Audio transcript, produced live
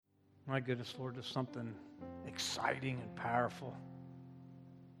My goodness, Lord, there's something exciting and powerful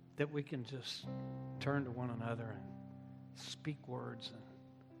that we can just turn to one another and speak words, and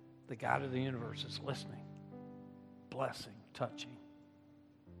the God of the universe is listening, blessing, touching.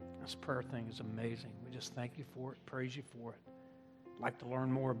 This prayer thing is amazing. We just thank you for it, praise you for it. I'd like to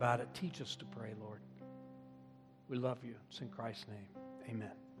learn more about it. Teach us to pray, Lord. We love you. It's in Christ's name.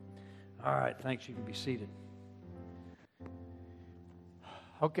 Amen. All right, thanks. You can be seated.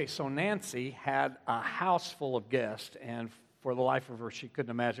 Okay, so Nancy had a house full of guests, and for the life of her, she couldn't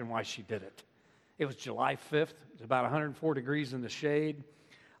imagine why she did it. It was July 5th. It was about 104 degrees in the shade.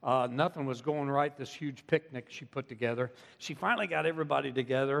 Nothing was going right, this huge picnic she put together. She finally got everybody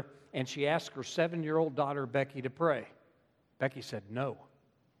together, and she asked her 7-year-old daughter, Becky, to pray. Becky said no.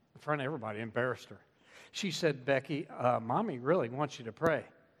 In front of everybody, embarrassed her. She said, Becky, Mommy really wants you to pray.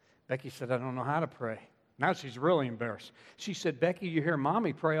 Becky said, I don't know how to pray. Now she's really embarrassed. She said, Becky, you hear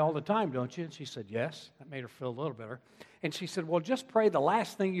Mommy pray all the time, don't you? And she said, yes. That made her feel a little better. And she said, well, just pray the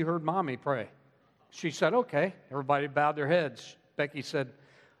last thing you heard Mommy pray. She said, okay. Everybody bowed their heads. Becky said,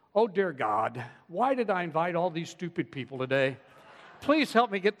 oh, dear God, why did I invite all these stupid people today? Please help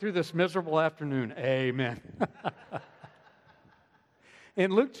me get through this miserable afternoon. Amen.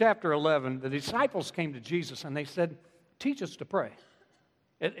 In Luke chapter 11, the disciples came to Jesus and they said, teach us to pray.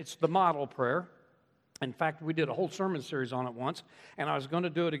 It's the model prayer. In fact, we did a whole sermon series on it once, and I was going to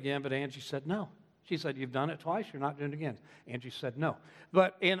do it again, but Angie said no. She said, you've done it twice, you're not doing it again. Angie said no.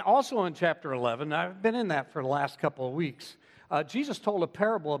 But also in chapter 11, I've been in that for the last couple of weeks, Jesus told a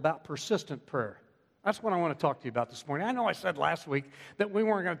parable about persistent prayer. That's what I want to talk to you about this morning. I know I said last week that we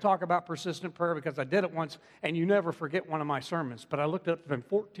weren't going to talk about persistent prayer because I did it once, and you never forget one of my sermons, but I looked up in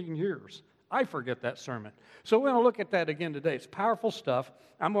 14 years. I forget that sermon. So we're going to look at that again today. It's powerful stuff.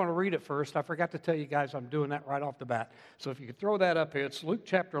 I'm going to read it first. I forgot to tell you guys I'm doing that right off the bat. So if you could throw that up here, it's Luke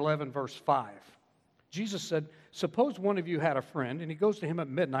chapter 11, verse 5. Jesus said, suppose one of you had a friend, and he goes to him at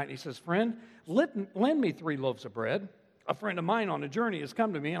midnight, and he says, friend, lend me 3 loaves of bread. A friend of mine on a journey has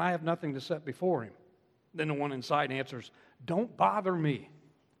come to me, and I have nothing to set before him. Then the one inside answers, don't bother me.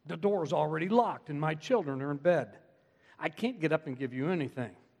 The door is already locked, and my children are in bed. I can't get up and give you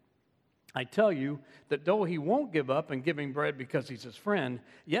anything. I tell you that though he won't give up and give him bread because he's his friend,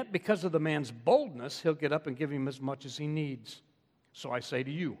 yet because of the man's boldness, he'll get up and give him as much as he needs. So I say to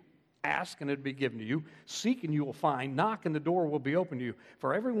you, ask and it'll be given to you. Seek and you will find. Knock and the door will be opened to you.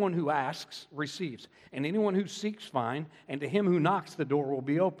 For everyone who asks receives, and anyone who seeks finds, and to him who knocks the door will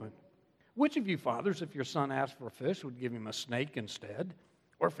be opened. Which of you fathers, if your son asked for a fish, would give him a snake instead?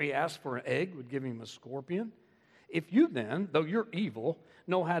 Or if he asked for an egg, would give him a scorpion? If you then, though you're evil,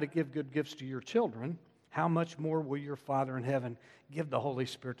 know how to give good gifts to your children, how much more will your Father in heaven give the Holy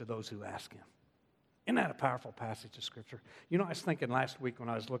Spirit to those who ask him? Isn't that a powerful passage of Scripture? You know, I was thinking last week when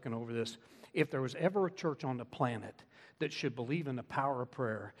I was looking over this, if there was ever a church on the planet that should believe in the power of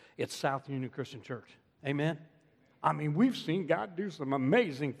prayer, it's South Union Christian Church. Amen? I mean, we've seen God do some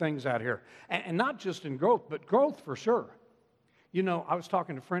amazing things out here. And not just in growth, but growth for sure. You know, I was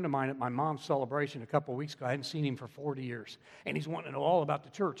talking to a friend of mine at my mom's celebration a couple of weeks ago. I hadn't seen him for 40 years. And he's wanting to know all about the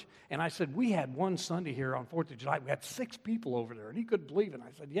church. And I said, we had one Sunday here on 4th of July. We had 6 people over there. And he couldn't believe it.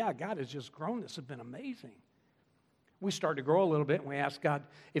 I said, yeah, God has just grown. This has been amazing. We started to grow a little bit, and we asked God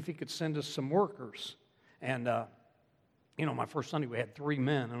if he could send us some workers. And, you know, my first Sunday we had 3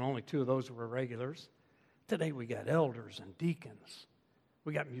 men, and only 2 of those were regulars. Today we got elders and deacons.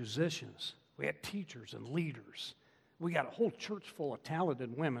 We got musicians. We had teachers and leaders. We got a whole church full of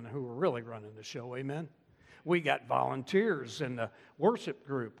talented women who are really running the show, amen? We got volunteers in the worship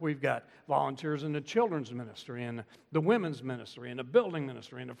group. We've got volunteers in the children's ministry and the women's ministry and the building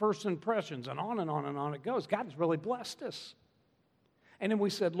ministry and the first impressions and on and on and on it goes. God has really blessed us. And then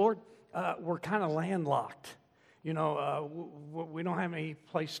we said, Lord, we're kind of landlocked. You know, we don't have any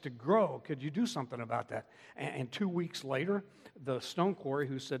place to grow. Could you do something about that? And 2 weeks later, the stone quarry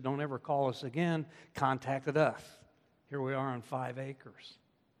who said, don't ever call us again, contacted us. Here we are on 5 acres.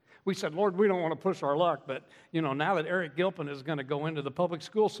 We said, Lord, we don't want to push our luck, but, you know, now that Eric Gilpin is going to go into the public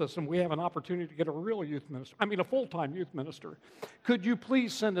school system, we have an opportunity to get a real youth minister. I mean, a full-time youth minister. Could you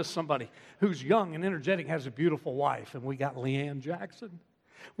please send us somebody who's young and energetic, has a beautiful wife? And we got Leanne Jackson.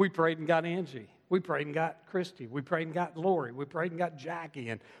 We prayed and got Angie. We prayed and got Christy. We prayed and got Lori. We prayed and got Jackie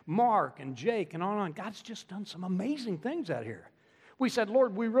and Mark and Jake and on and on. God's just done some amazing things out here. We said,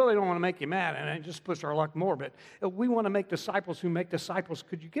 Lord, we really don't want to make you mad and just push our luck more, but we want to make disciples who make disciples.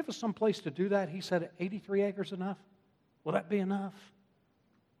 Could you give us some place to do that? He said, 83 acres enough? Will that be enough?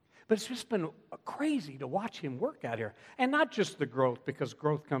 But it's just been crazy to watch him work out here. And not just the growth, because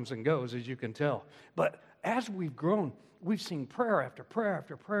growth comes and goes, as you can tell, but as we've grown, we've seen prayer after prayer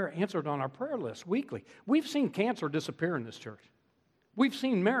after prayer answered on our prayer list weekly. We've seen cancer disappear in this church. We've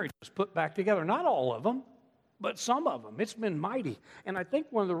seen marriages put back together. Not all of them, but some of them. It's been mighty. And I think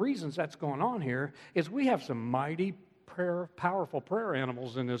one of the reasons that's going on here is we have some mighty powerful prayer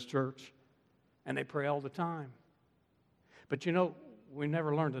animals in this church. And they pray all the time. But you know, we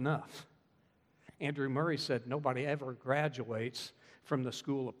never learned enough. Andrew Murray said nobody ever graduates from the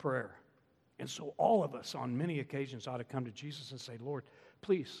school of prayer. And so all of us on many occasions ought to come to Jesus and say, Lord,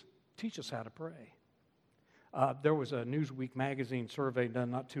 please teach us how to pray. There was a Newsweek magazine survey done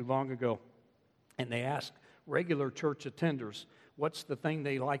not too long ago, and they asked regular church attenders, what's the thing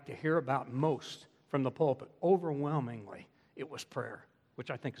they like to hear about most from the pulpit? Overwhelmingly, it was prayer,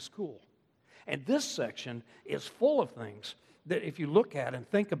 which I think is cool. And this section is full of things that if you look at and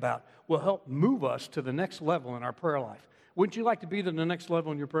think about will help move us to the next level in our prayer life. Wouldn't you like to be to the next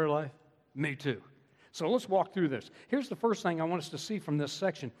level in your prayer life? Me too. So let's walk through this. Here's the first thing I want us to see from this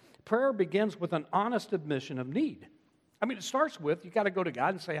section. Prayer begins with an honest admission of need. I mean, it starts with you got to go to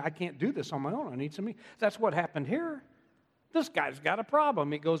God and say, I can't do this on my own. I need some. That's what happened here. This guy's got a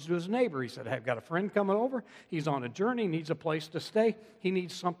problem. He goes to his neighbor. He said, hey, I've got a friend coming over. He's on a journey, needs a place to stay. He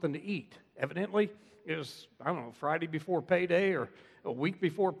needs something to eat. Evidently, it was, I don't know, Friday before payday or a week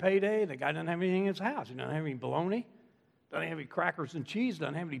before payday. The guy doesn't have anything in his house. He doesn't have any bologna. Doesn't have any crackers and cheese.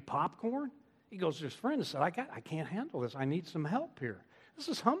 Doesn't have any popcorn. He goes to his friend and said, I can't handle this. I need some help here. This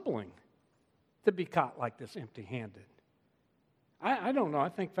is humbling to be caught like this empty-handed. I don't know. I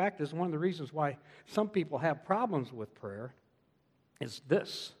think fact is one of the reasons why some people have problems with prayer is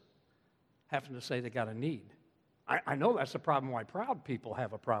this, having to say they got a need. I know that's the problem why proud people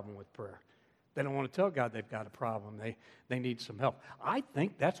have a problem with prayer. They don't want to tell God they've got a problem. They need some help. I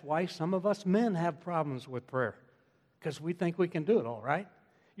think that's why some of us men have problems with prayer, because we think we can do it all, right?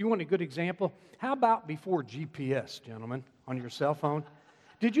 You want a good example? How about before GPS, gentlemen, on your cell phone?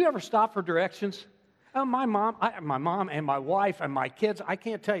 Did you ever stop for directions? My mom and my wife and my kids, I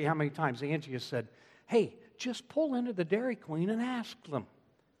can't tell you how many times Angie has said, hey, just pull into the Dairy Queen and ask them.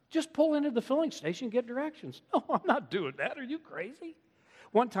 Just pull into the filling station and get directions. No, I'm not doing that. Are you crazy?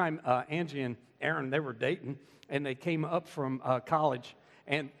 One time, Angie and Aaron, they were dating, and they came up from college.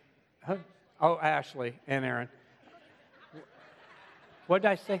 And, Ashley and Aaron. What did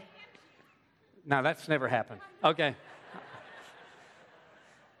I say? No, that's never happened. Okay.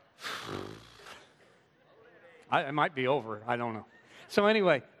 It might be over. I don't know. So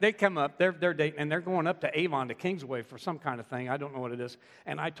anyway, they come up. They're dating, and they're going up to Avon to Kingsway for some kind of thing. I don't know what it is.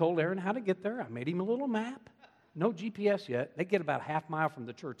 And I told Aaron how to get there. I made him a little map. No GPS yet. They get about half mile from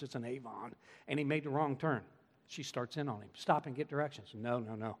the church. It's in Avon. And he made the wrong turn. She starts in on him. Stop and get directions.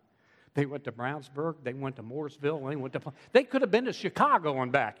 No. They went to Brownsburg. They went to Mooresville. They could have been to Chicago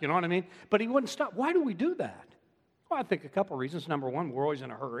and back. You know what I mean? But he wouldn't stop. Why do we do that? Well, I think a couple of reasons. Number one, we're always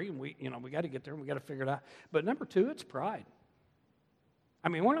in a hurry, and we got to get there and we got to figure it out. But number two, it's pride. I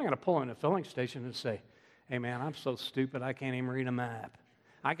mean, we're not going to pull in a filling station and say, hey, man, I'm so stupid I can't even read a map.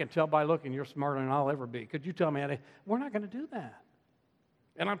 I can tell by looking you're smarter than I'll ever be. Could you tell me how to? We're not going to do that.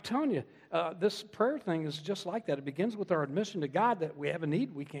 And I'm telling you, this prayer thing is just like that. It begins with our admission to God that we have a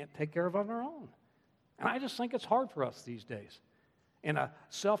need we can't take care of on our own. And I just think it's hard for us these days in a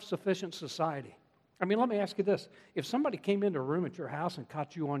self-sufficient society. I mean, let me ask you this. If somebody came into a room at your house and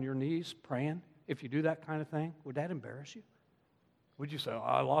caught you on your knees praying, if you do that kind of thing, would that embarrass you? Would you say, oh,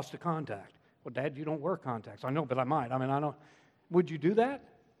 I lost a contact? Well, Dad, you don't wear contacts. I know, but I might. I mean, I don't. Would you do that?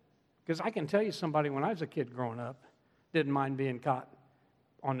 Because I can tell you somebody when I was a kid growing up didn't mind being caught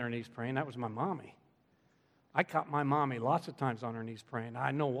on their knees praying. That was my mommy. I caught my mommy lots of times on her knees praying.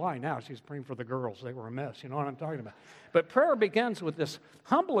 I know why now. She's praying for the girls. They were a mess. You know what I'm talking about. But prayer begins with this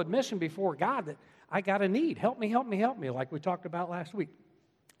humble admission before God that I got a need. Help me, like we talked about last week.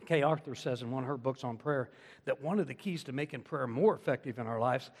 Kay Arthur says in one of her books on prayer that one of the keys to making prayer more effective in our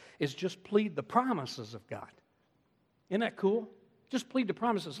lives is just plead the promises of God. Isn't that cool? Just plead the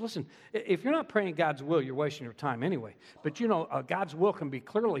promises. Listen, if you're not praying God's will, you're wasting your time anyway. But you know, God's will can be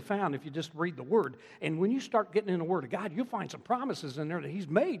clearly found if you just read the Word. And when you start getting in the Word of God, you'll find some promises in there that He's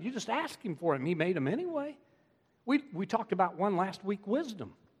made. You just ask Him for them. He made them anyway. We talked about one last week,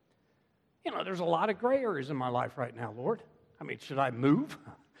 wisdom. You know, there's a lot of gray areas in my life right now, Lord. I mean, should I move?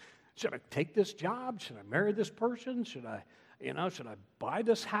 Should I take this job? Should I marry this person? Should I buy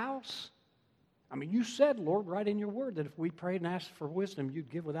this house? I mean, you said, Lord, right in your word that if we prayed and asked for wisdom, you'd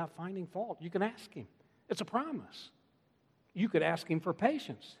give without finding fault. You can ask Him. It's a promise. You could ask Him for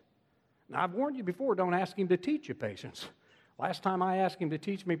patience. Now, I've warned you before, don't ask Him to teach you patience. Last time I asked Him to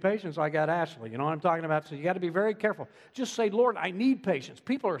teach me patience, I got Ashley. You know what I'm talking about? So you got to be very careful. Just say, Lord, I need patience.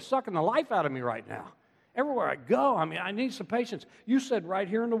 People are sucking the life out of me right now. Everywhere I go, I need some patience. You said right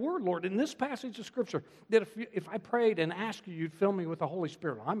here in the Word, Lord, in this passage of Scripture, that if I prayed and asked you, you'd fill me with the Holy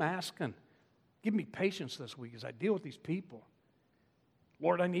Spirit. I'm asking. Give me patience this week as I deal with these people.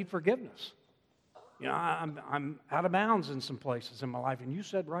 Lord, I need forgiveness. I'm out of bounds in some places in my life. And you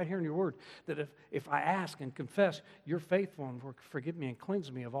said right here in your Word that if I ask and confess, you're faithful and forgive me and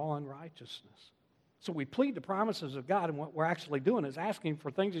cleanse me of all unrighteousness. So we plead the promises of God, and what we're actually doing is asking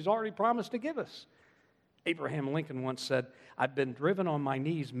for things He's already promised to give us. Abraham Lincoln once said, I've been driven on my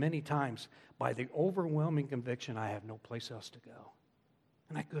knees many times by the overwhelming conviction I have no place else to go.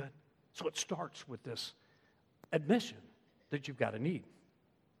 Isn't that good? So it starts with this admission that you've got a need.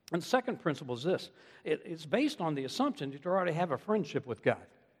 And the second principle is this. It's based on the assumption that you already have a friendship with God.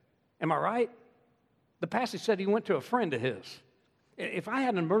 Am I right? The passage said he went to a friend of his. If I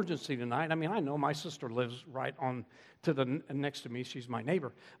had an emergency tonight, I know my sister lives right on to the next to me. She's my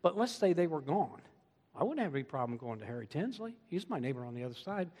neighbor. But let's say they were gone. I wouldn't have any problem going to Harry Tinsley. He's my neighbor on the other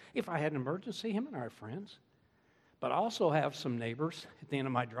side. If I had an emergency, him and I are friends. But I also have some neighbors at the end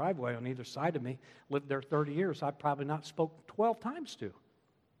of my driveway on either side of me, lived there 30 years, I've probably not spoke 12 times to.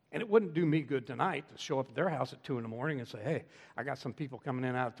 And it wouldn't do me good tonight to show up at their house at 2 in the morning and say, hey, I got some people coming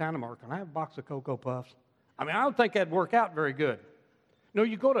in out of town tomorrow. Can I have a box of Cocoa Puffs? I don't think that'd work out very good. No,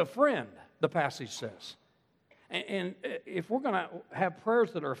 you go to a friend, the passage says. And if we're going to have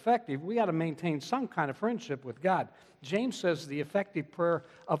prayers that are effective, we got to maintain some kind of friendship with God. James says the effective prayer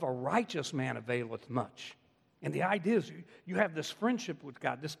of a righteous man availeth much. And the idea is you have this friendship with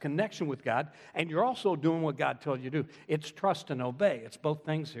God, this connection with God, and you're also doing what God told you to do. It's trust and obey. It's both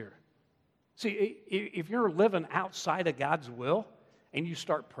things here. See, if you're living outside of God's will and you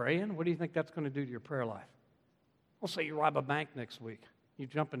start praying, what do you think that's going to do to your prayer life? Let's say you rob a bank next week. You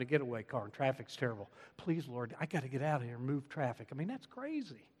jump in a getaway car and traffic's terrible. Please, Lord, I got to get out of here and move traffic. That's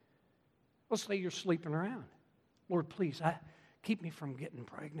crazy. Let's say you're sleeping around. Lord, please, keep me from getting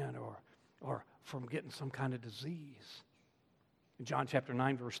pregnant or from getting some kind of disease. In John chapter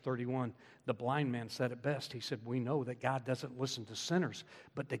 9, verse 31, the blind man said it best. He said, we know that God doesn't listen to sinners,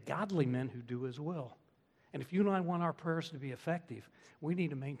 but to godly men who do His will. And if you and I want our prayers to be effective, we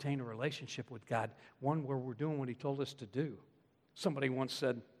need to maintain a relationship with God, one where we're doing what He told us to do. Somebody once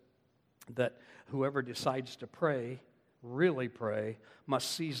said that whoever decides to pray, really pray,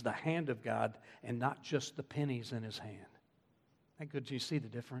 must seize the hand of God and not just the pennies in His hand. Thank God you see the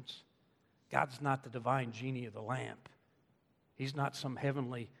difference. God's not the divine genie of the lamp. He's not some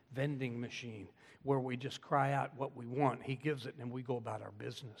heavenly vending machine where we just cry out what we want. He gives it and we go about our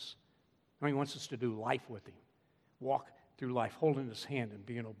business. He wants us to do life with Him, walk through life holding His hand and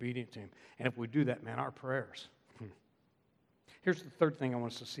being obedient to Him. And if we do that, man, our prayers. Here's the third thing I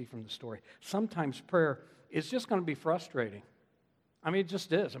want us to see from the story. Sometimes prayer is just going to be frustrating. It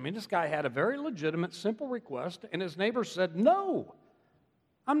just is. This guy had a very legitimate, simple request, and his neighbor said, no,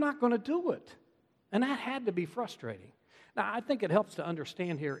 I'm not going to do it. And that had to be frustrating. Now, I think it helps to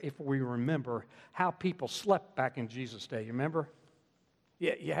understand here if we remember how people slept back in Jesus' day. You remember?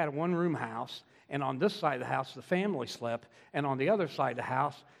 You had a one-room house, and on this side of the house, the family slept, and on the other side of the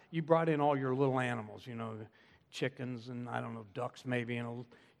house, you brought in all your little animals, chickens and, ducks maybe, and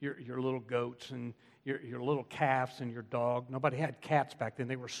your little goats and your little calves and your dog. Nobody had cats back then.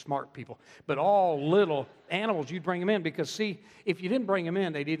 They were smart people. But all little animals, you'd bring them in because, see, if you didn't bring them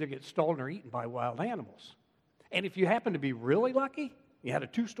in, they'd either get stolen or eaten by wild animals. And if you happened to be really lucky, you had a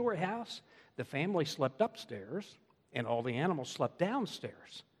 2-story house, the family slept upstairs, and all the animals slept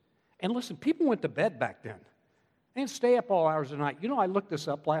downstairs. And listen, people went to bed back then. They didn't stay up all hours of the night. I looked this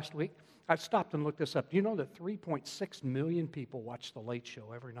up last week. I stopped and looked this up. Do you know that 3.6 million people watch The Late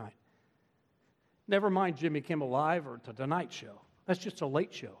Show every night? Never mind Jimmy Kimmel Live or The Tonight Show. That's just a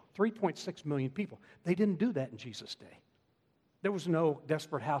late show. 3.6 million people. They didn't do that in Jesus' day. There was no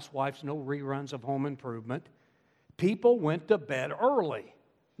Desperate Housewives, no reruns of Home Improvement. People went to bed early.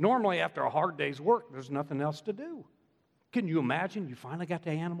 Normally, after a hard day's work, there's nothing else to do. Can you imagine? You finally got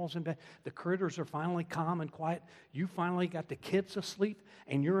the animals in bed. The critters are finally calm and quiet. You finally got the kids asleep,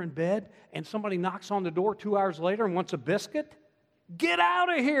 and you're in bed, and somebody knocks on the door 2 hours later and wants a biscuit? Get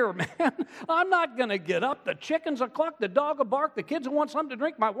out of here, man. I'm not going to get up. The chickens will cluck, the dog will bark, the kids will want something to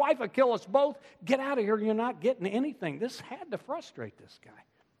drink, my wife will kill us both. Get out of here. You're not getting anything. This had to frustrate this guy.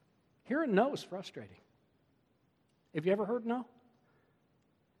 Hearing no is frustrating. Have you ever heard no?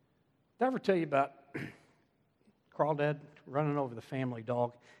 Did I ever tell you about Crawdad running over the family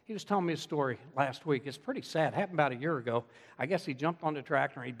dog? He was telling me a story last week. It's pretty sad. It happened about a year ago. I guess he jumped on the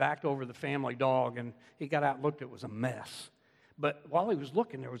tractor and he backed over the family dog, and he got out and looked. It was a mess. But while he was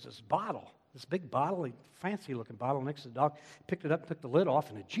looking, there was this bottle, this big bottle, fancy-looking bottle next to the dog. He picked it up, took the lid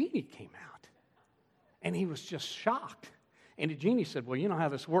off, and a genie came out. And he was just shocked. And the genie said, well, you know how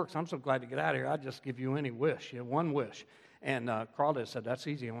this works. I'm so glad to get out of here. I'll just give you any wish. You have one wish. And Crawdad said, that's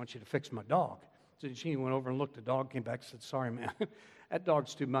easy. I want you to fix my dog. So the genie went over and looked. The dog came back and said, sorry, man. That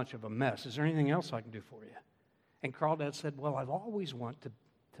dog's too much of a mess. Is there anything else I can do for you? And Crawdad said, well, I've always wanted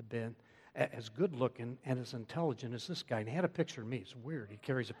to be as good looking and as intelligent as this guy. And he had a picture of me. It's weird. He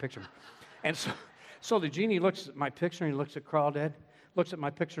carries a picture of me. And so the genie looks at my picture and he looks at Crawdad, looks at my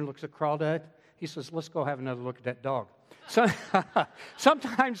picture and looks at Crawdad. He says, let's go have another look at that dog. So,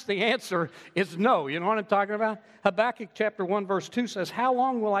 sometimes the answer is no. You know what I'm talking about? Habakkuk chapter 1, verse 2 says, how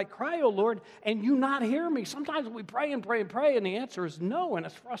long will I cry, O Lord, and you not hear me? Sometimes we pray and pray and pray, and the answer is no, and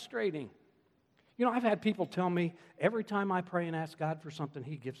it's frustrating. You know, I've had people tell me every time I pray and ask God for something,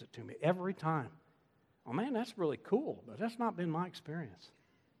 he gives it to me. Every time. Oh, man, that's really cool, but that's not been my experience.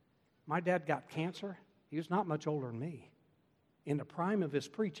 My dad got cancer. He was not much older than me. In the prime of his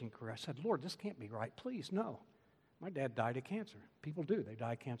preaching career, I said, Lord, this can't be right. Please, no. My dad died of cancer. People do. They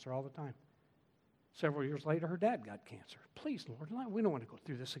die of cancer all the time. Several years later, her dad got cancer. Please, Lord, we don't want to go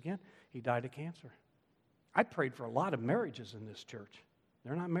through this again. He died of cancer. I prayed for a lot of marriages in this church.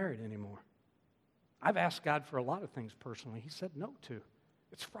 They're not married anymore. I've asked God for a lot of things personally. He said no to.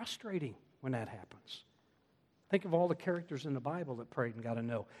 It's frustrating when that happens. Think of all the characters in the Bible that prayed and got a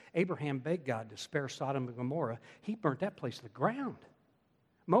no. Abraham begged God to spare Sodom and Gomorrah. He burnt that place to the ground.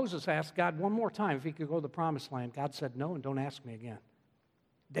 Moses asked God one more time if he could go to the promised land. God said no, and don't ask me again.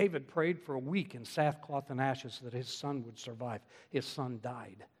 David prayed for a week in sackcloth and ashes that his son would survive. His son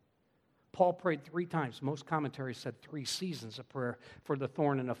died. Paul prayed 3 times. Most commentaries said 3 seasons of prayer for the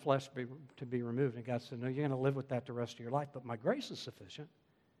thorn in the flesh to be removed. And God said, no, you're going to live with that the rest of your life, but my grace is sufficient.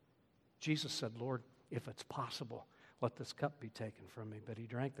 Jesus said, Lord, if it's possible, let this cup be taken from me. But he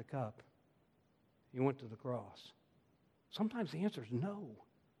drank the cup. He went to the cross. Sometimes the answer is no.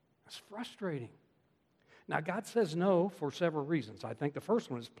 That's frustrating. Now, God says no for several reasons. I think the first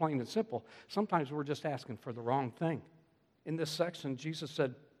one is plain and simple. Sometimes we're just asking for the wrong thing. In this section, Jesus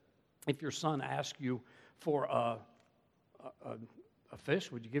said, if your son asks you for a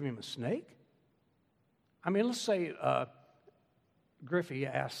fish, would you give him a snake? I mean, let's say Griffey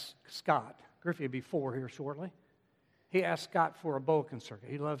asks Scott. Griffey will be 4 here shortly. He asked Scott for a boa constrictor.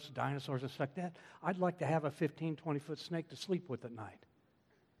 He loves dinosaurs and stuff like that. I'd like to have a 15, 20-foot snake to sleep with at night.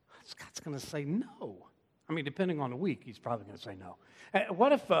 Scott's going to say no. I mean, depending on the week, he's probably going to say no.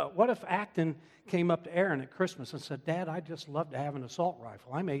 What if Acton came up to Aaron at Christmas and said, Dad, I'd just love to have an assault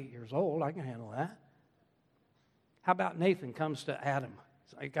rifle. I'm 8 years old. I can handle that. How about Nathan comes to Adam?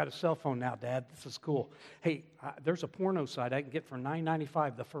 I got a cell phone now, Dad. This is cool. Hey, there's a porno site I can get for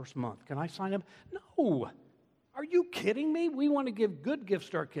 $9.95 the first month. Can I sign up? No. Are you kidding me? We want to give good gifts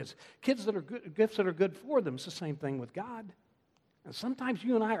to our kids. Kids that are good, gifts that are good for them. It's the same thing with God. And sometimes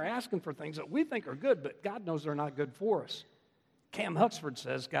you and I are asking for things that we think are good, but God knows they're not good for us. Cam Huxford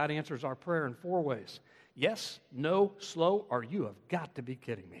says God answers our prayer in 4 ways. Yes, no, slow, or you have got to be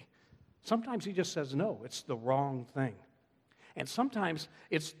kidding me. Sometimes he just says no. It's the wrong thing. And sometimes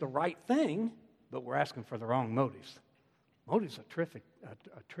it's the right thing, but we're asking for the wrong motives. Motives are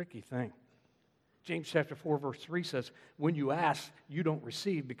a tricky thing. James chapter 4, verse 3 says, when you ask, you don't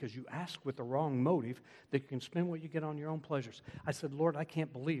receive because you ask with the wrong motive that you can spend what you get on your own pleasures. I said, Lord, I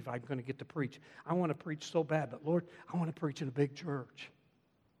can't believe I'm going to get to preach. I want to preach so bad, but Lord, I want to preach in a big church.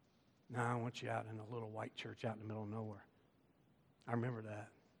 No, I want you out in a little white church out in the middle of nowhere. I remember that.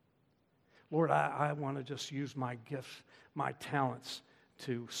 Lord, I want to just use my gifts, my talents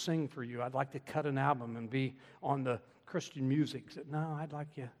to sing for you. I'd like to cut an album and be on the Christian music. No, I'd like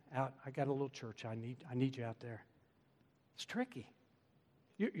you out. I got a little church. I need you out there. It's tricky.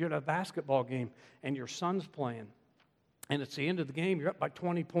 You're at a basketball game and your son's playing, and it's the end of the game. You're up by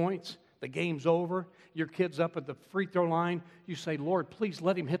 20 points. The game's over. Your kid's up at the free throw line. You say, Lord, please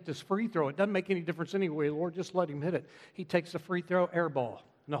let him hit this free throw. It doesn't make any difference anyway. Lord, just let him hit it. He takes the free throw, air ball.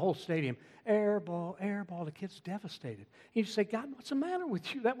 And the whole stadium, air ball, air ball. The kid's devastated. You say, God, what's the matter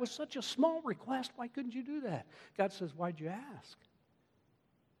with you? That was such a small request. Why couldn't you do that? God says, why'd you ask?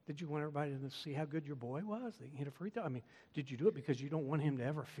 Did you want everybody to see how good your boy was? That he hit a free throw? I mean, did you do it because you don't want him to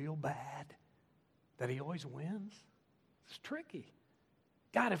ever feel bad? That he always wins? It's tricky.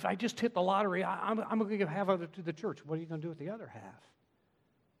 God, if I just hit the lottery, I'm going to give half of it to the church. What are you going to do with the other half?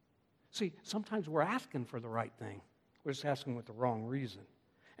 See, sometimes we're asking for the right thing. We're just asking with the wrong reason.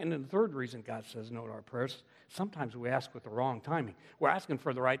 And then the third reason God says no to our prayers, sometimes we ask with the wrong timing. We're asking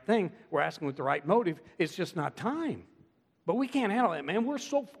for the right thing. We're asking with the right motive. It's just not time. But we can't handle that, man.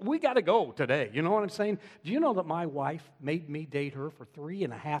 We got to go today. You know what I'm saying? Do you know that my wife made me date her for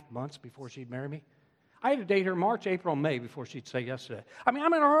 3.5 months before she'd marry me? I had to date her March, April, May before she'd say yes to that. I mean,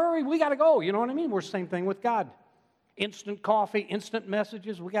 I'm in a hurry. We got to go. You know what I mean? We're the same thing with God. Instant coffee, instant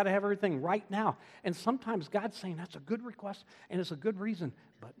messages. We got to have everything right now. And sometimes God's saying that's a good request and it's a good reason,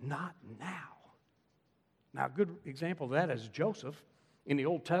 but not now. Now, a good example of that is Joseph in the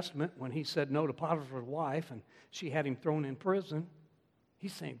Old Testament when he said no to Potiphar's wife and she had him thrown in prison.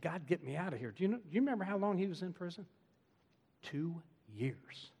 He's saying, God, get me out of here. Do you remember how long he was in prison? 2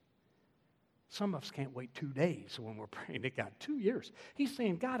 years. Some of us can't wait 2 days when we're praying to God. 2 years. He's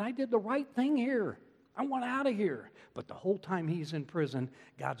saying, God, I did the right thing here. I want out of here. But the whole time he's in prison,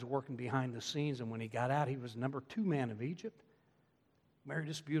 God's working behind the scenes. And when he got out, he was number 2 man of Egypt. Married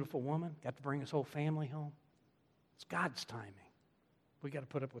this beautiful woman. Got to bring his whole family home. It's God's timing. We got to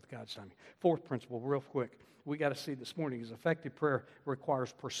put up with God's timing. Fourth principle, real quick. We got to see this morning is effective prayer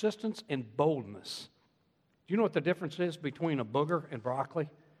requires persistence and boldness. Do you know what the difference is between a booger and broccoli?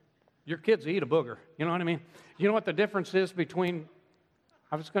 Your kids eat a booger. You know what I mean? You know what the difference is between...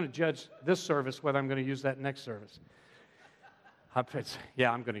 I was going to judge this service whether I'm going to use that next service.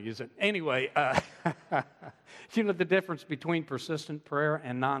 Yeah, I'm going to use it. Anyway, you know the difference between persistent prayer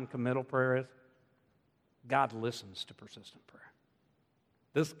and non-committal prayer is? God listens to persistent prayer.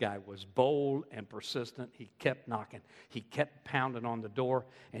 This guy was bold and persistent. He kept knocking. He kept pounding on the door.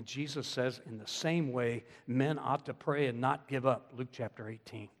 And Jesus says, in the same way, men ought to pray and not give up. Luke chapter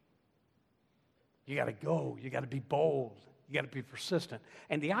 18. You got to go. You got to be bold. You got to be persistent.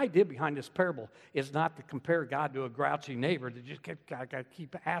 And the idea behind this parable is not to compare God to a grouchy neighbor that just got to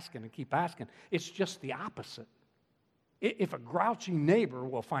keep asking and keep asking. It's just the opposite. If a grouchy neighbor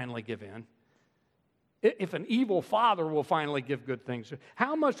will finally give in, if an evil father will finally give good things,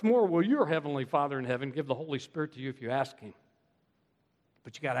 how much more will your heavenly Father in heaven give the Holy Spirit to you if you ask him?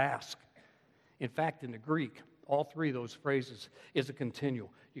 But you got to ask. In fact, in the Greek, all three of those phrases is a continual.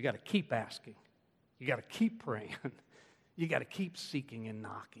 You got to keep asking. You got to keep praying. You got to keep seeking and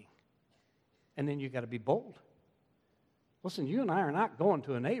knocking. And then you got to be bold. Listen, you and I are not going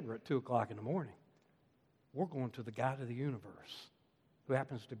to a neighbor at 2 o'clock in the morning. We're going to the God of the universe, who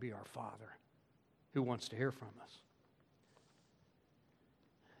happens to be our Father, who wants to hear from us.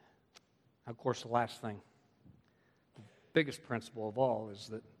 Of course, the last thing, the biggest principle of all is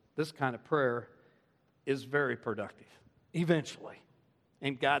that this kind of prayer is very productive, eventually.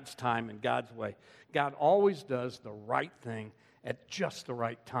 In God's time, in God's way. God always does the right thing at just the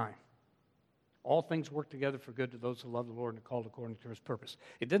right time. All things work together for good to those who love the Lord and are called according to his purpose.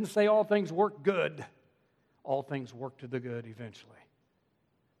 It didn't say all things work good. All things work to the good eventually.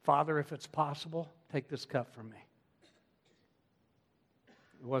 Father, if it's possible, take this cup from me.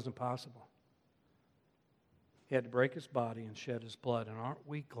 It wasn't possible. He had to break his body and shed his blood. And aren't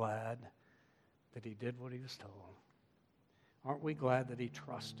we glad that he did what he was told? Aren't we glad that he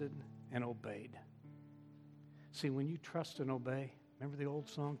trusted and obeyed? See, when you trust and obey, remember the old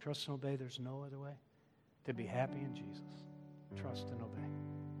song, trust and obey, there's no other way to be happy in Jesus. Trust and obey.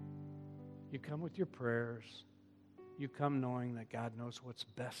 You come with your prayers. You come knowing that God knows what's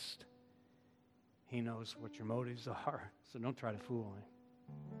best. He knows what your motives are, so don't try to fool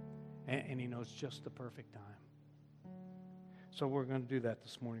him. And he knows just the perfect time. So we're going to do that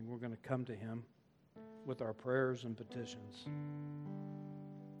this morning. We're going to come to him with our prayers and petitions,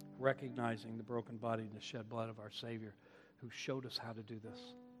 recognizing the broken body and the shed blood of our Savior who showed us how to do this,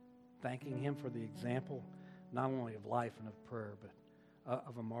 thanking him for the example not only of life and of prayer, but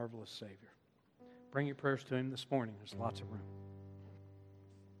of a marvelous Savior. Bring your prayers to him this morning. There's lots of room.